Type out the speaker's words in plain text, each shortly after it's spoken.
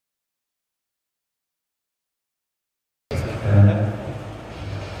From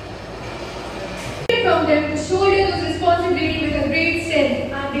them to shoulder those responsibilities with a great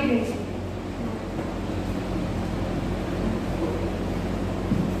sense and dignity.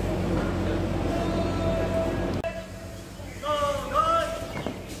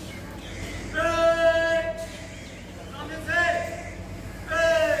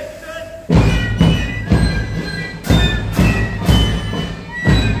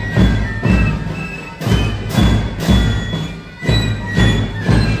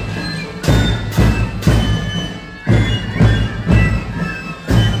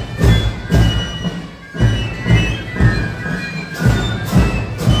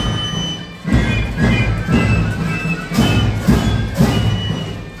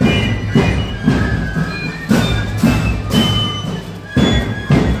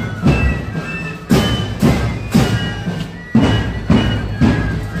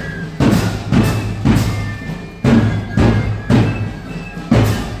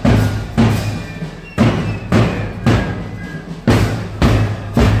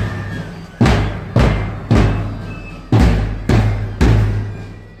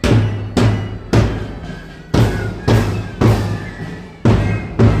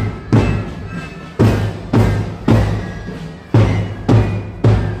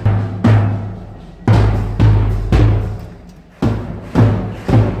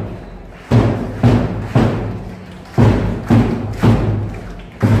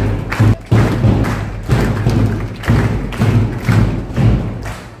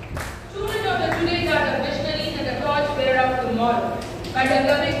 By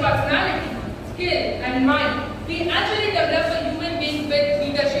developing personality, skill, and mind, we actually develop a human being with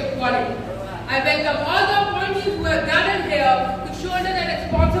leadership quality. I welcome all the appointees who have gathered here to shoulder the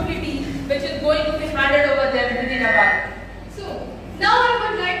responsibility which is going to be handed over them within a while. So, now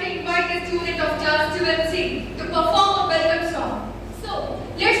I would like to invite the student of class 2C to perform a welcome song. So,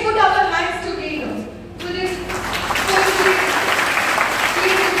 let's put our hands together for this poetry.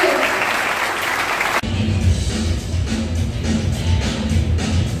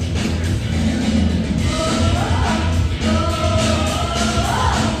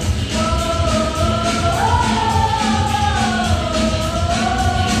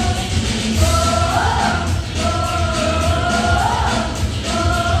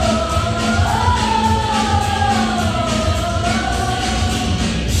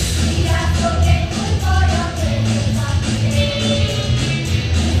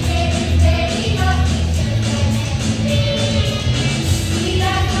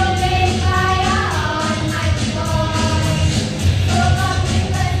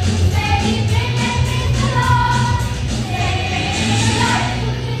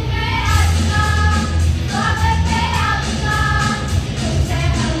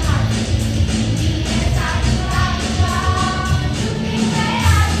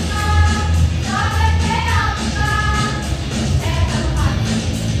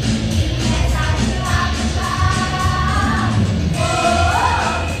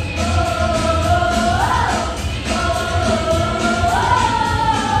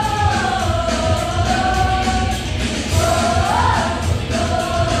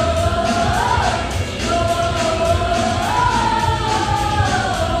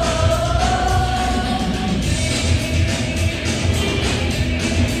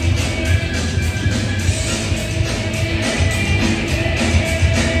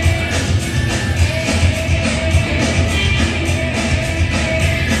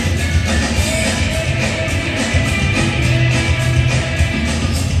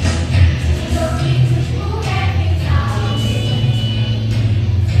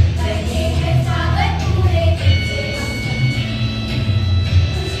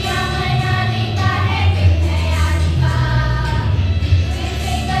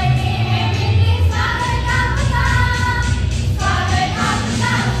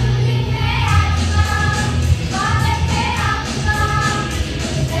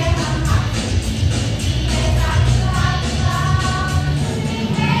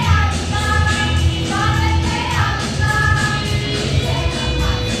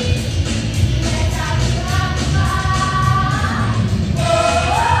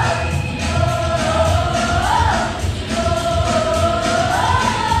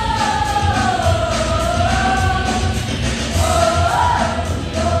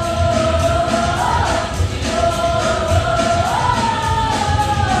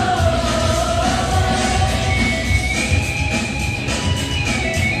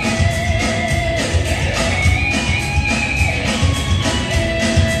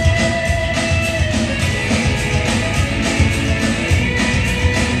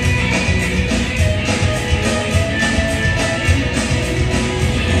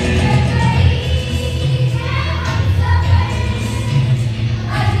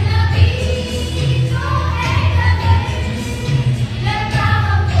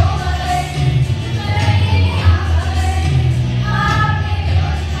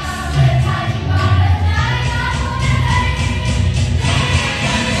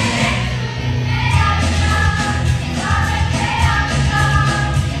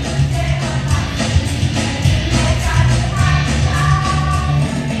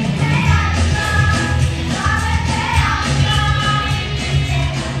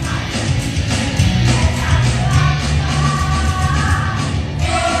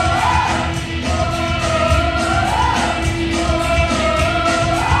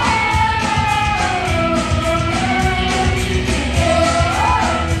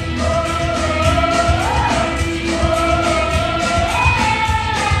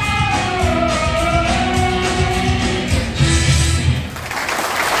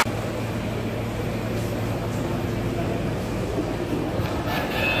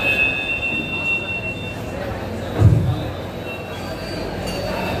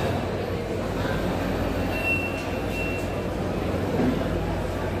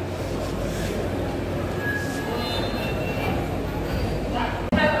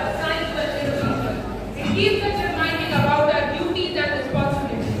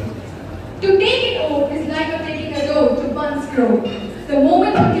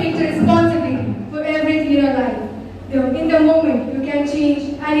 the responsibility for everything in your life. Though in the moment, you can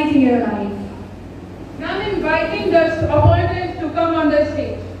change anything in your life. Now I'm inviting the appointments to come on the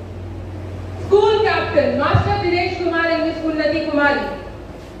stage. School Captain, Master Dinesh Kumar and Miss Unnati Kumari.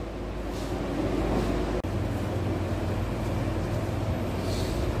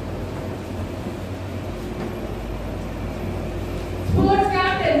 Sports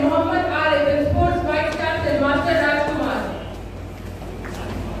Captain, Mohammad Arif and Sports Vice Captain, Master Rajkumar.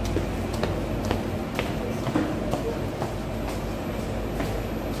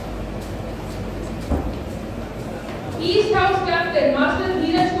 East House Captain, Master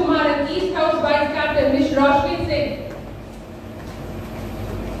Dheeraj Kumar and East House Vice Captain, Ms. Roshni Singh.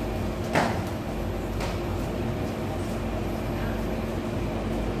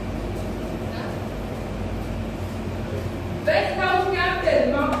 West House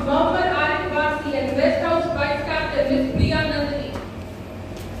Captain, Mohammad Arif Wasi and West House Vice Captain, Ms. Priya Nandini.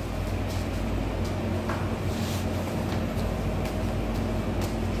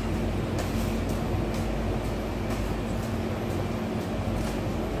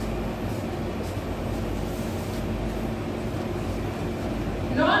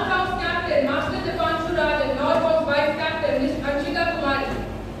 North House Captain, Master Dipanshu Raj and North House Vice Captain, Ms. Anshika Kumari.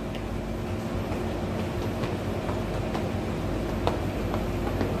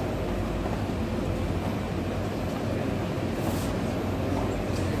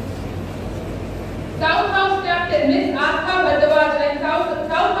 South House Captain, Ms. Astha Bhardwaj and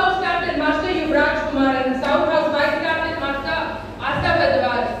South House Captain, Master Yuvraj Kumar and South House Vice Captain, Master Astha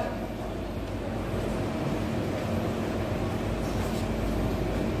Bhardwaj.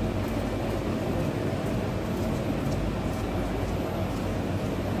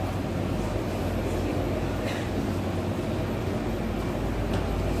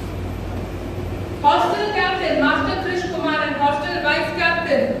 Hostel Captain, Master Krish Kumar and Hostel Vice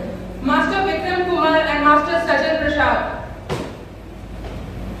Captain, Master Vikram Kumar and Master Sajal Prasad.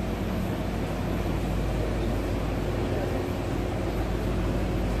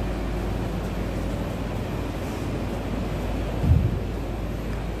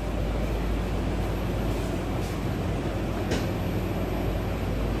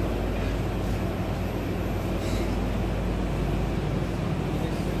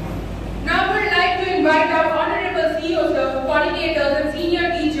 Now we would like to invite our Honorable CEOs, coordinators and senior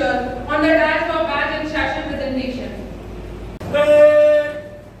teachers on the dais for badge and session presentation.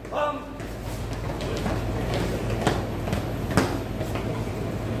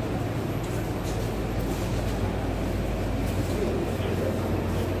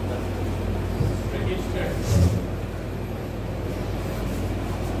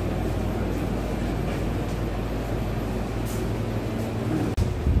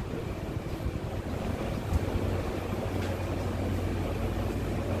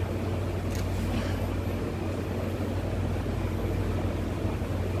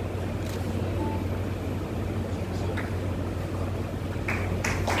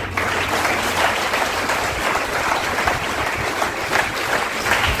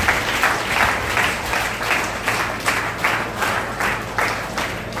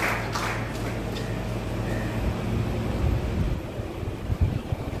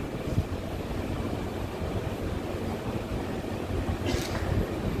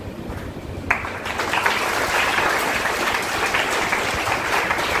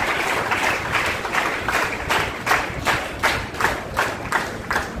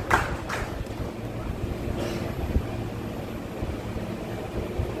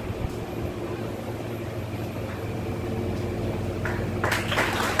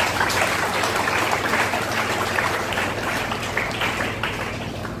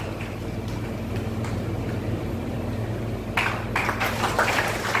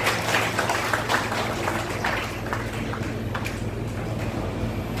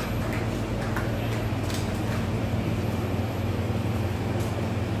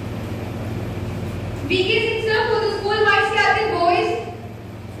 VK Singh sir for the school vice captain boys.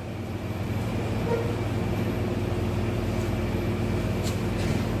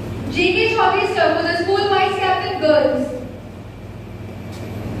 JK Chaudhary sir for the school vice captain girls.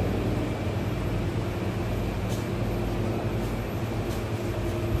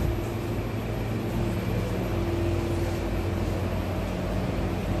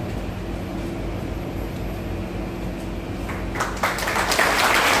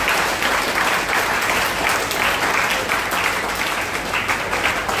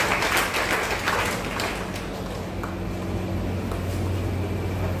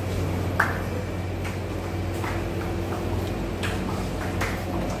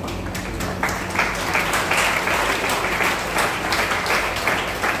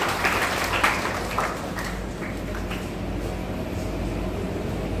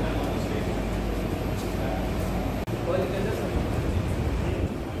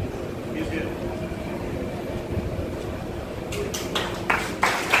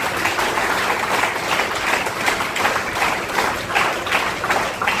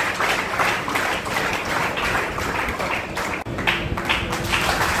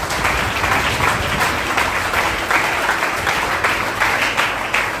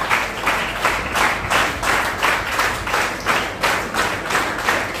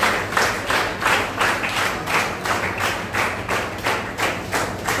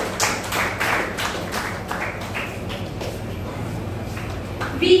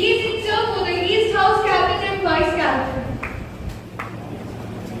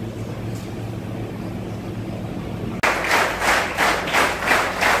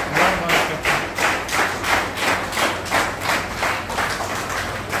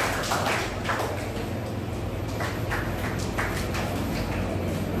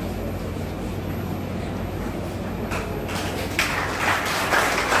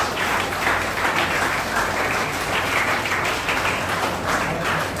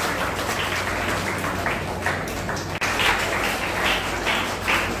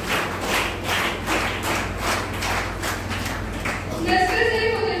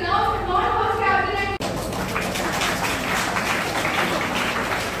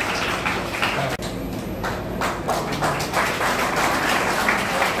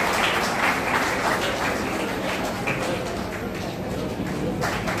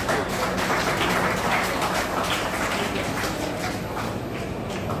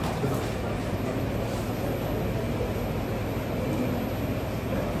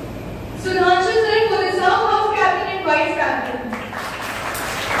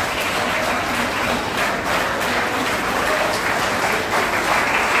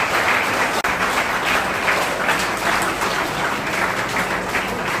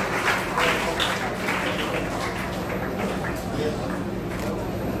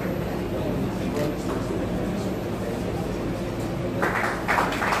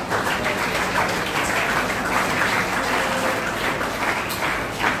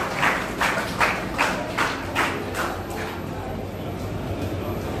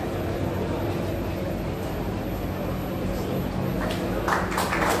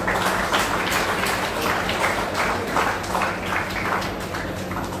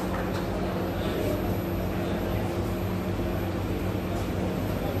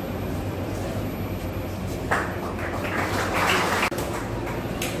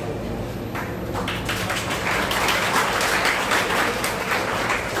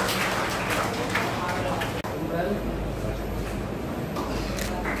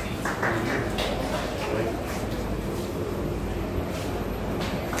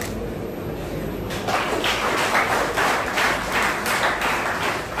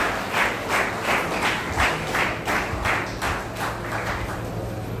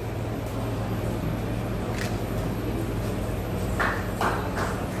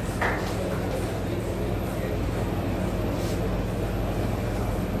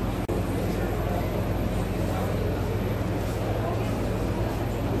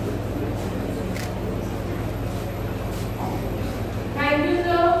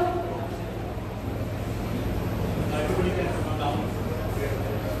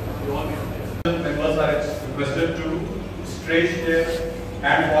 straight step,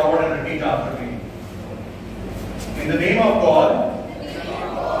 hand forward and repeat after me. In the name of God,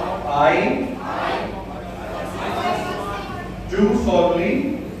 I do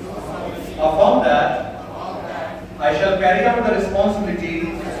solemnly affirm that I shall carry out the responsibility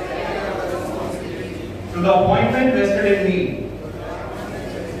to the appointment vested in me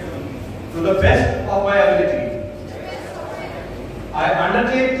to the best of my ability. I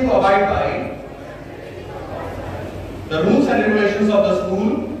undertake to abide by the rules and regulations of the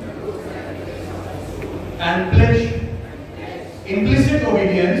school and pledge implicit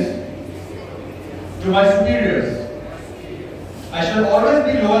obedience to my superiors. I shall always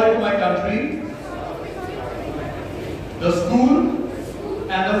be loyal to my country, the school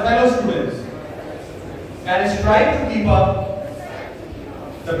and the fellow students, and strive to keep up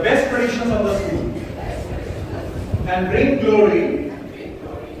the best traditions of the school and bring glory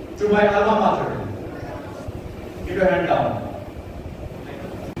to my alma mater. Keep your hand down.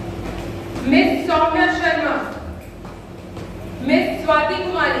 Miss Soumya Sharma, Miss Swati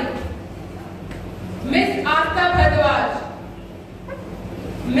Kumari, Miss Asta Bhardwaj,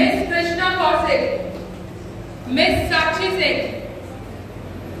 Miss Krishna Kaushik, Miss Sakshi Singh,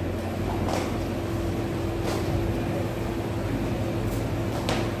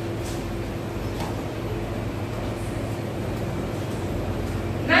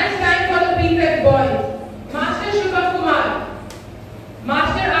 nice time for the prefect boys. Master Shubham Kumar,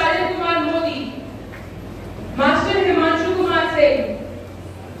 Master Aryan Kumar Modi, Master Himanshu Kumar Singh,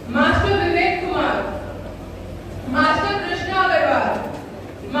 Master Vivek Kumar, Master Krishna Agarwal,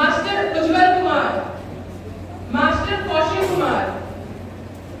 Master Ujjwal Kumar, Master Kaushik Kumar,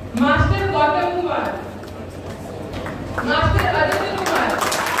 Master Gautam Kumar, Master Aditya Kumar,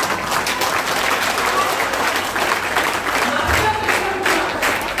 Master Vikram Kumar,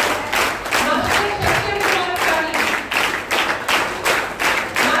 Master Satyam Kumar Kali,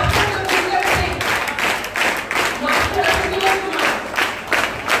 Master Kapinder Singh, Master Ashish Kumar,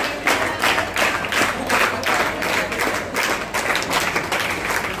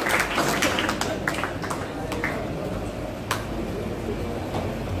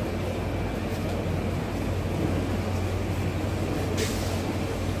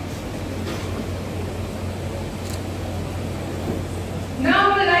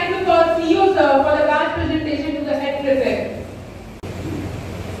 now I would like to call CEO sir for the last presentation to the head prefect.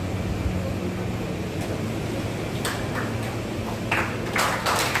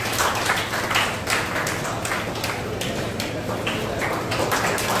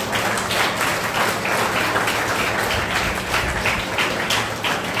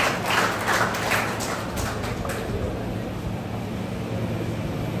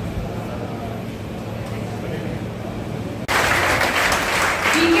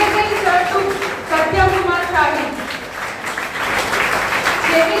 Second sir to Satya Kumar Shahi.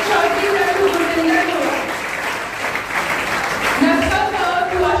 Second Chaudhary sir to Gurvinder Kumar. Naksal sir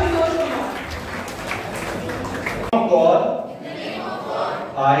to Ashutosh Kumar. Of God,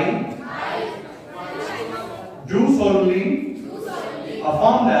 I do solemnly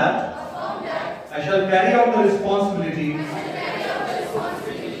affirm that I shall carry out the responsibility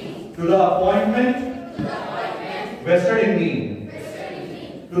to the appointment vested in me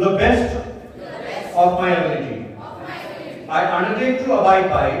to the best of my ability. I undertake to abide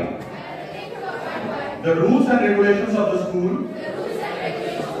by the rules and regulations of the school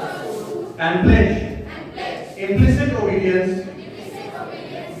and pledge implicit obedience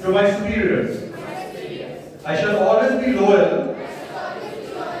to my superiors. I shall always be loyal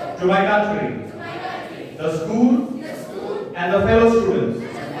to my country, the school and the fellow students,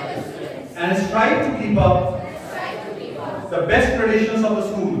 and strive to keep up the best traditions of the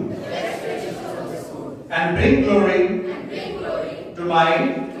school and bring glory to my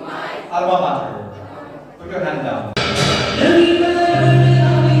alma mater. Put your hand down.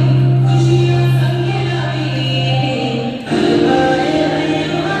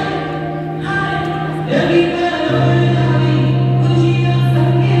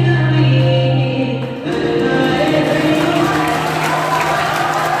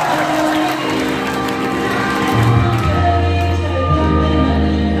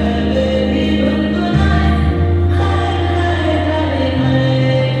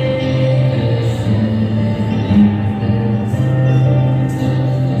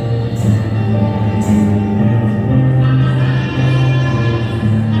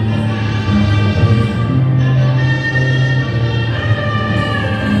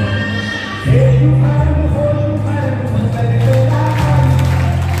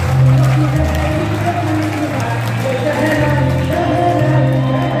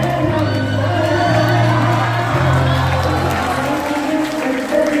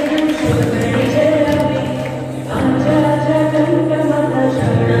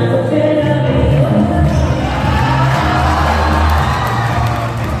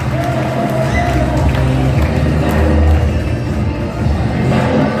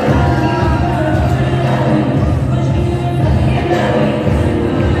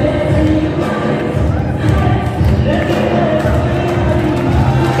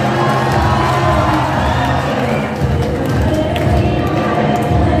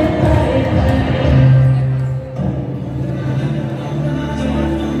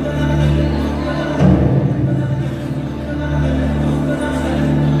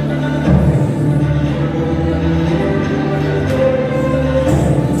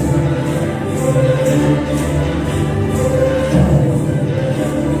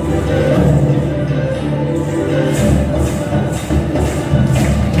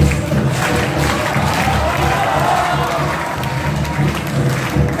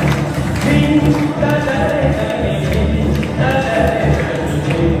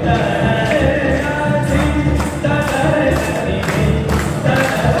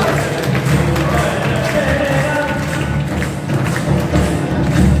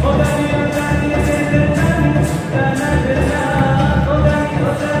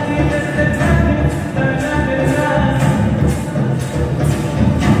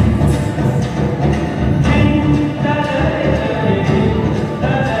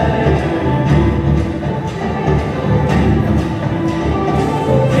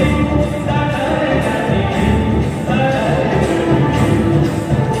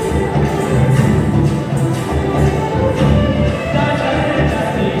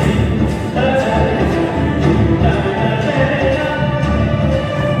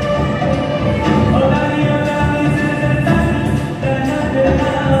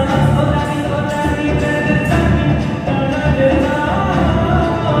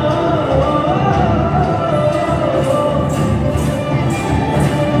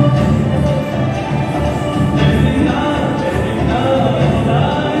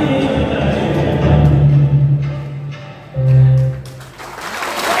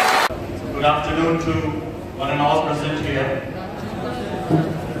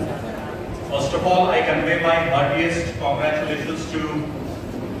 First of all, I convey my heartiest congratulations to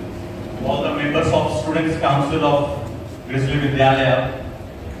all the members of Students' Council of Grizzly Vidyalaya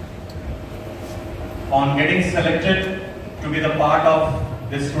on getting selected to be the part of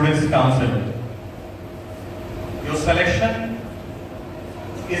this Students' Council. Your selection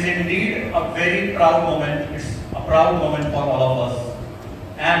is indeed a very proud moment. It's a proud moment for all of us.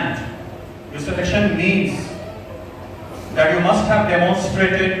 And your selection means that you must have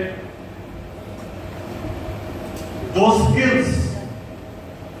demonstrated those skills,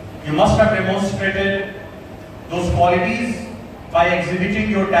 you must have demonstrated those qualities by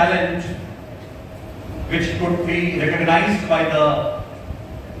exhibiting your talent, which could be recognized by the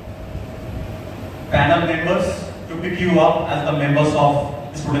panel members to pick you up as the members of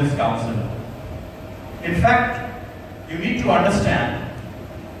the Students' Council. In fact, you need to understand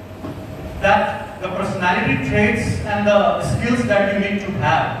that the personality traits and the skills that you need to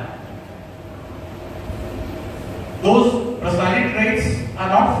have, those personality traits are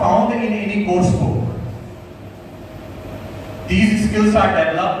not found in any course book. These skills are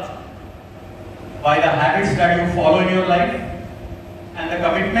developed by the habits that you follow in your life and the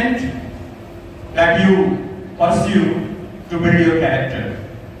commitment that you pursue to build your character.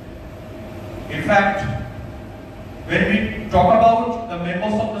 In fact, when we talk about the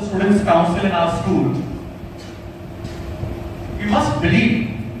members of the Students' Council in our school, we must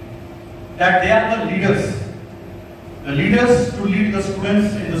believe that they are the leaders to lead the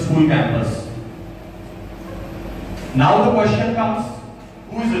students in the school campus. Now the question comes,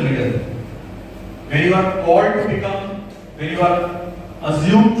 who is the leader? When you are called to become, when you are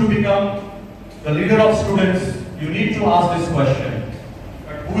assumed to become the leader of students, you need to ask this question,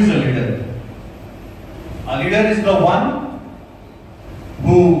 but who is a leader? A leader is the one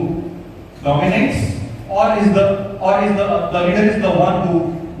who dominates, or is the leader is the one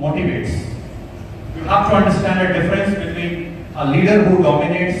who motivates. You have to understand the difference between a leader who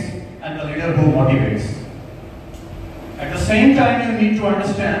dominates and a leader who motivates. At the same time, you need to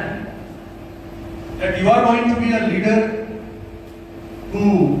understand that you are going to be a leader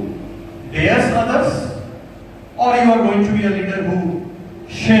who dares others, or you are going to be a leader who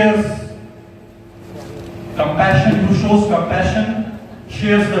shares compassion, who shows compassion,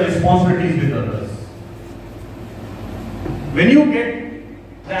 shares the responsibilities with others. When you get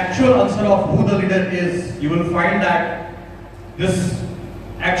the actual answer of who the leader is, you will find that this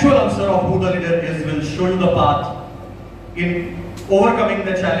actual answer of who the leader is will show you the path in overcoming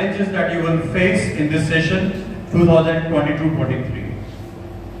the challenges that you will face in this session 2022-23.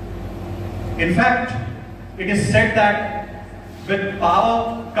 In fact, it is said that with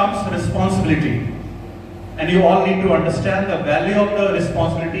power comes responsibility, and you all need to understand the value of the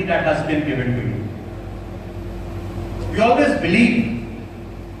responsibility that has been given to you. We always believe,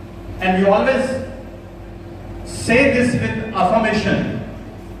 and we always say this with affirmation,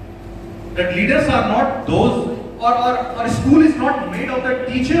 that leaders are not those, or school is not made of the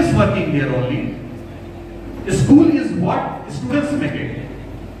teachers working here only. School is what students make it.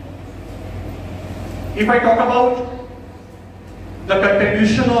 If I talk about the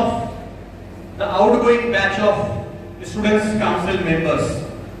contribution of the outgoing batch of the Students' Council members,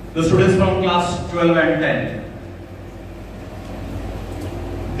 the students from class 12 and 10,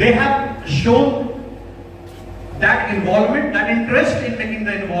 they have shown that involvement, that interest in making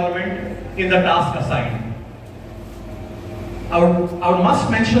the involvement in the task assigned. I would must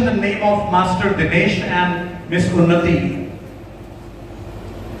mention the name of Master Dinesh and Miss Unnati,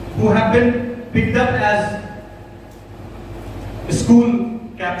 who have been picked up as school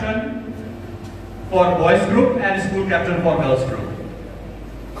captain for boys group and school captain for girls group.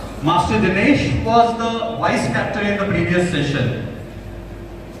 Master Dinesh was the vice captain in the previous session,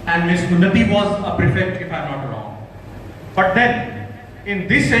 and Miss Unnati was a prefect, if I am not wrong. But then, in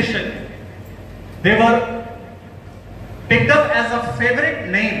this session, they were picked up as a favorite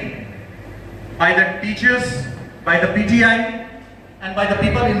name by the teachers, by the PTI, and by the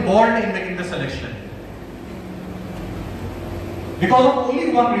people involved in making the selection. Because of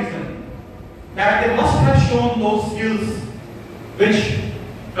only one reason, that they must have shown those skills which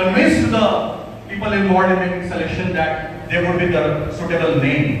convinced the people involved in making selection that they would be the suitable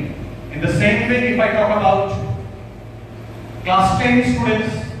name. In the same way, if I talk about class 10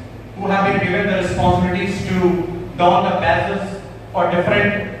 students who have been given the responsibilities to don the badges for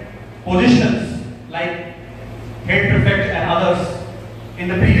different positions like head prefect and others, in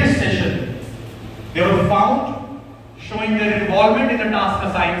the previous session, they were found showing their involvement in the task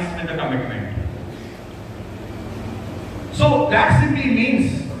assignments and the commitment. So that simply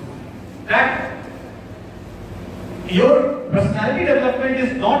means that your personality development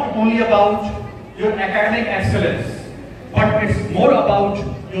is not only about your academic excellence, but it's more about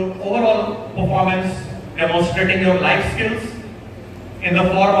your overall performance, demonstrating your life skills in the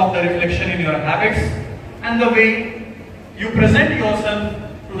form of the reflection in your habits and the way you present yourself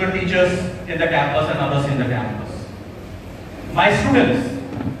to the teachers in the campus and others in the campus. My students,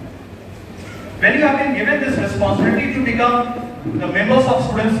 when you have been given this responsibility to become the members of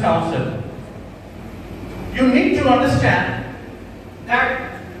Students' Council, you need to understand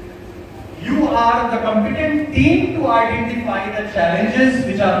that you are the competent team to identify the challenges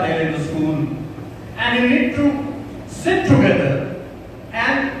which are there in the school, and you need to sit together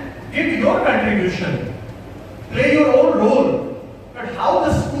and give your contribution, play your own role, but how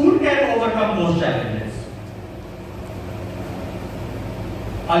the school can overcome those challenges.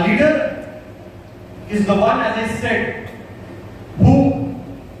 A leader is the one, as I said, who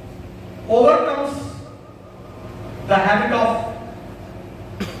overcomes the habit of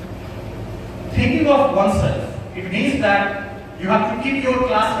thinking of oneself. It means that you have to keep your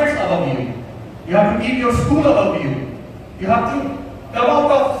classmates above you. You have to keep your school above you. You have to come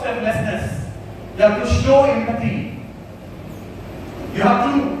out of selflessness. You have to show empathy. You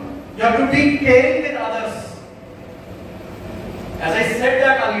have to be caring with others. As I said,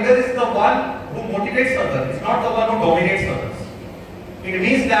 that a leader is the one who motivates others. It's not the one who dominates others. It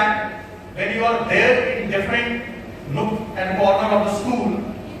means that when you are there in different nook and corner of the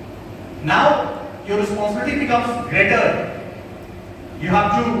school, now your responsibility becomes greater. You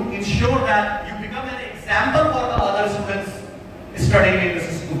have to ensure that you become an example for the other students studying in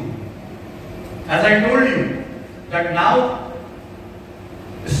this school. As I told you, that now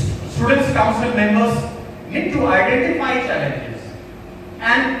Students' Council members need to identify challenges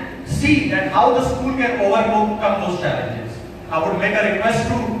and see that how the school can overcome those challenges. I would make a request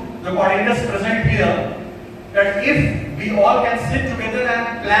to the coordinators present here that if we all can sit together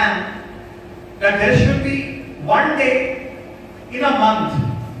and plan that there should be one day in a month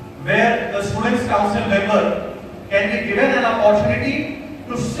where the Students' Council member can be given an opportunity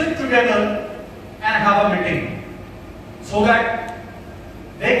to sit together and have a meeting so that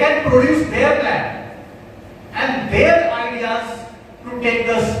they can produce their plan and their ideas to take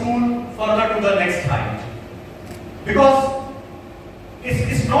the school further to the next height. Because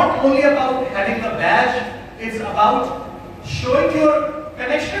it's not only about having a badge, it's about showing your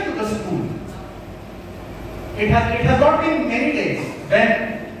connection to the school. It has not been many days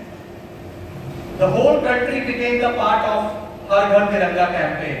when the whole country became the part of Har Ghar Tiranga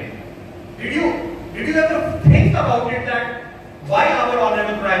campaign. Did you ever think about it that why our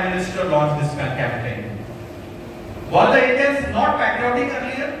Honorable Prime Minister launched this campaign? Were the Indians not patriotic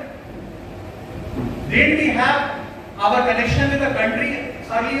earlier? Did we have our connection with the country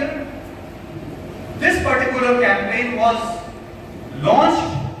earlier? This particular campaign was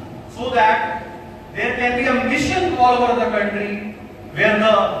launched so that there can be a mission all over the country where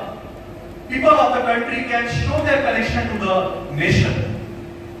the people of the country can show their connection to the nation.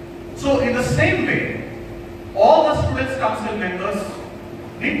 So in the same way, all the Students' Council members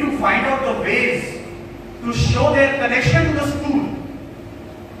need to find out the ways to show their connection to the school,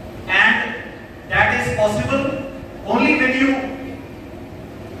 and that is possible only when you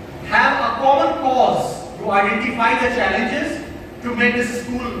have a common cause to identify the challenges to make this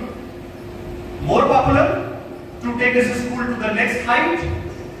school more popular, to take this school to the next height,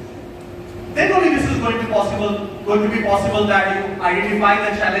 then only this is going to be possible that you identify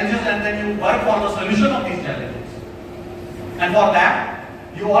the challenges and then you work for the solution of these challenges. And for that,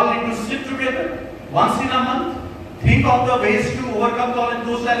 you all need to sit together once in a month, think of the ways to overcome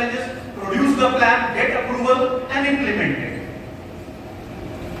those challenges, produce the plan, get approval, and implement it.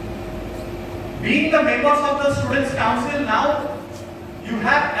 Being the members of the Students' Council, now you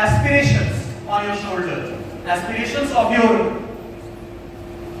have aspirations on your shoulders. Aspirations of your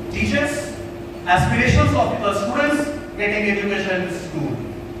teachers, aspirations of the students getting education in school.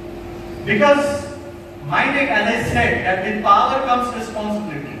 Because mind it, as I said, that with power comes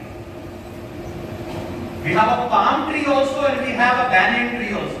responsibility. We have a palm tree also and we have a banyan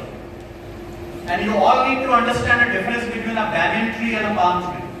tree also. And you all need to understand the difference between a banyan tree and a palm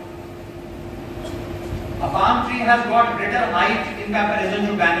tree. A palm tree has got greater height in comparison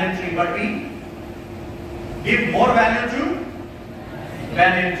to banyan tree, but we give more value to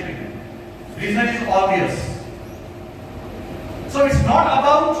banyan tree. Reason is obvious. So it's not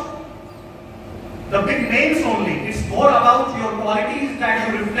about the big names only. It's more about your qualities that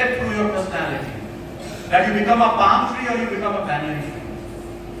you reflect through your personality. That you become a palm tree or you become a banyan tree.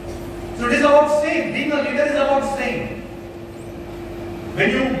 So it is about saying, being a leader is about saying. When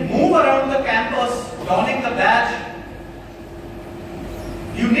you move around the campus, donning the badge,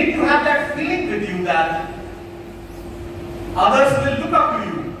 you need to have that feeling with you that others will look up to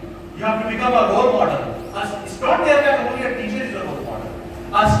you. You have to become a role model. It's not there that only a teacher is a role model.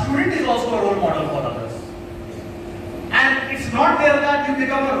 A student is also a role model for others. And it's not there that you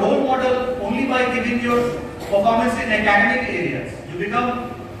become a role model only by giving your performance in academic areas. You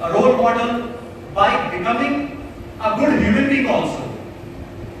become a role model by becoming a good human being also.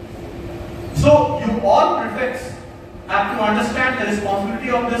 So you all prefects have to understand the responsibility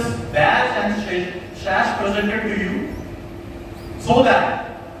of this badge and sash presented to you, so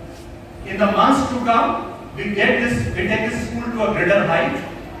that in the months to come we take this school to a greater height.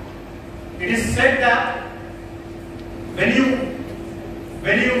 It is said that when you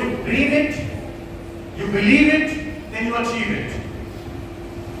dream it, you believe it, then you achieve it.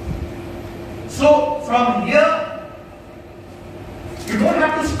 So from here, you don't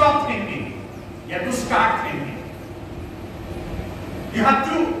have to stop thinking. You have to start thinking. You have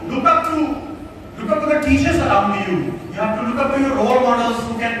to look up to the teachers around you. You have to look up to your role models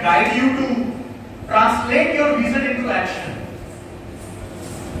who can guide you to translate your vision into action.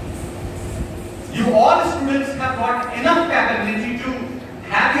 You all students have got enough capability to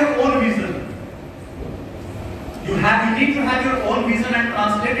have your own vision. You need to have your own vision and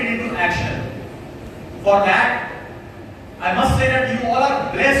translate it into action. For that, I must say that you all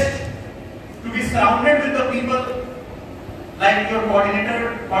are blessed to be surrounded with the people like your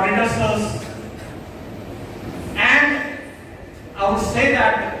coordinator sirs. And I would say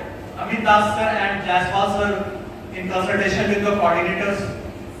that Amit Das sir and Jaswal sir, in consultation with the coordinators,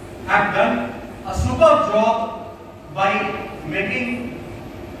 have done a superb job by making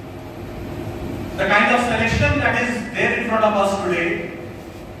the kind of selection that is there in front of us today.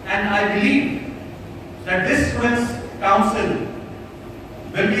 And I believe that this Students' Council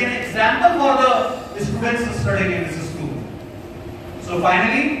will be an example for the students studying in this school. So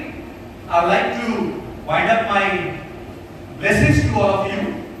finally, I would like to wind up my blessings to all of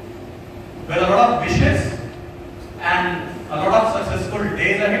you with a lot of wishes and a lot of successful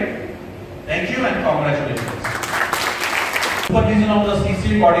days ahead. Thank you and congratulations. Supervision of the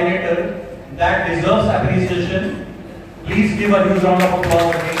CC coordinator that deserves appreciation. Please give a huge round of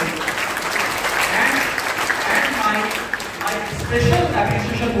applause again. Special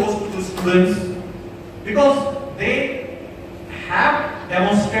appreciation goes to the students because they have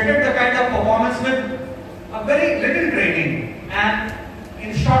demonstrated the kind of performance with a very little training and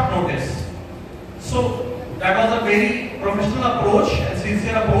in short notice. So that was a very professional approach and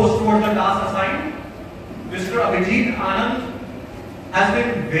sincere approach towards the task assigned. Mr. Abhijit Anand has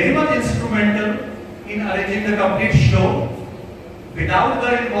been very much instrumental in arranging the complete show. Without the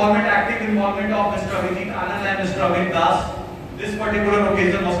active involvement of Mr. Abhijit Anand and Mr. Amit Das, this particular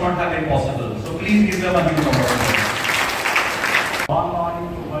occasion must not have been possible. So please give them a huge round of applause. Good morning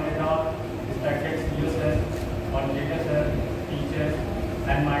to one and all, respected CEOs, coordinators, teachers,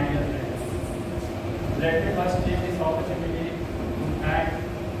 and my dear friends. Let me first take this opportunity to thank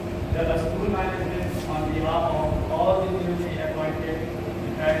the school management on behalf of all the newly appointed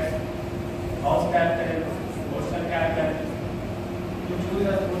prefects, house captains, hostel captains, to choose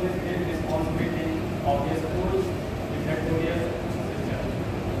us for this great responsibility of the school's effective system.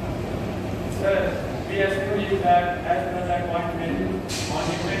 Sir, we assure you that as per the appointment on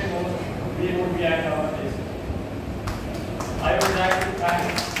different posts, we would be at our best. I would like to thank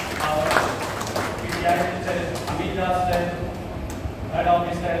our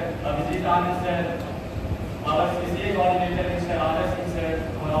Anand sir, our CCA coordinator Mr. R.S. Singh sir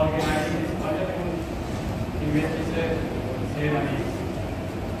for organizing this wonderful investiture ceremony.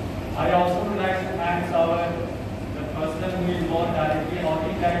 I also would like to thank the person who is more directly or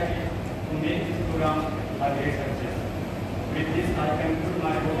indirectly to make this program a great success. With this, I conclude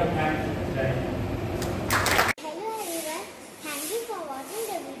my vote of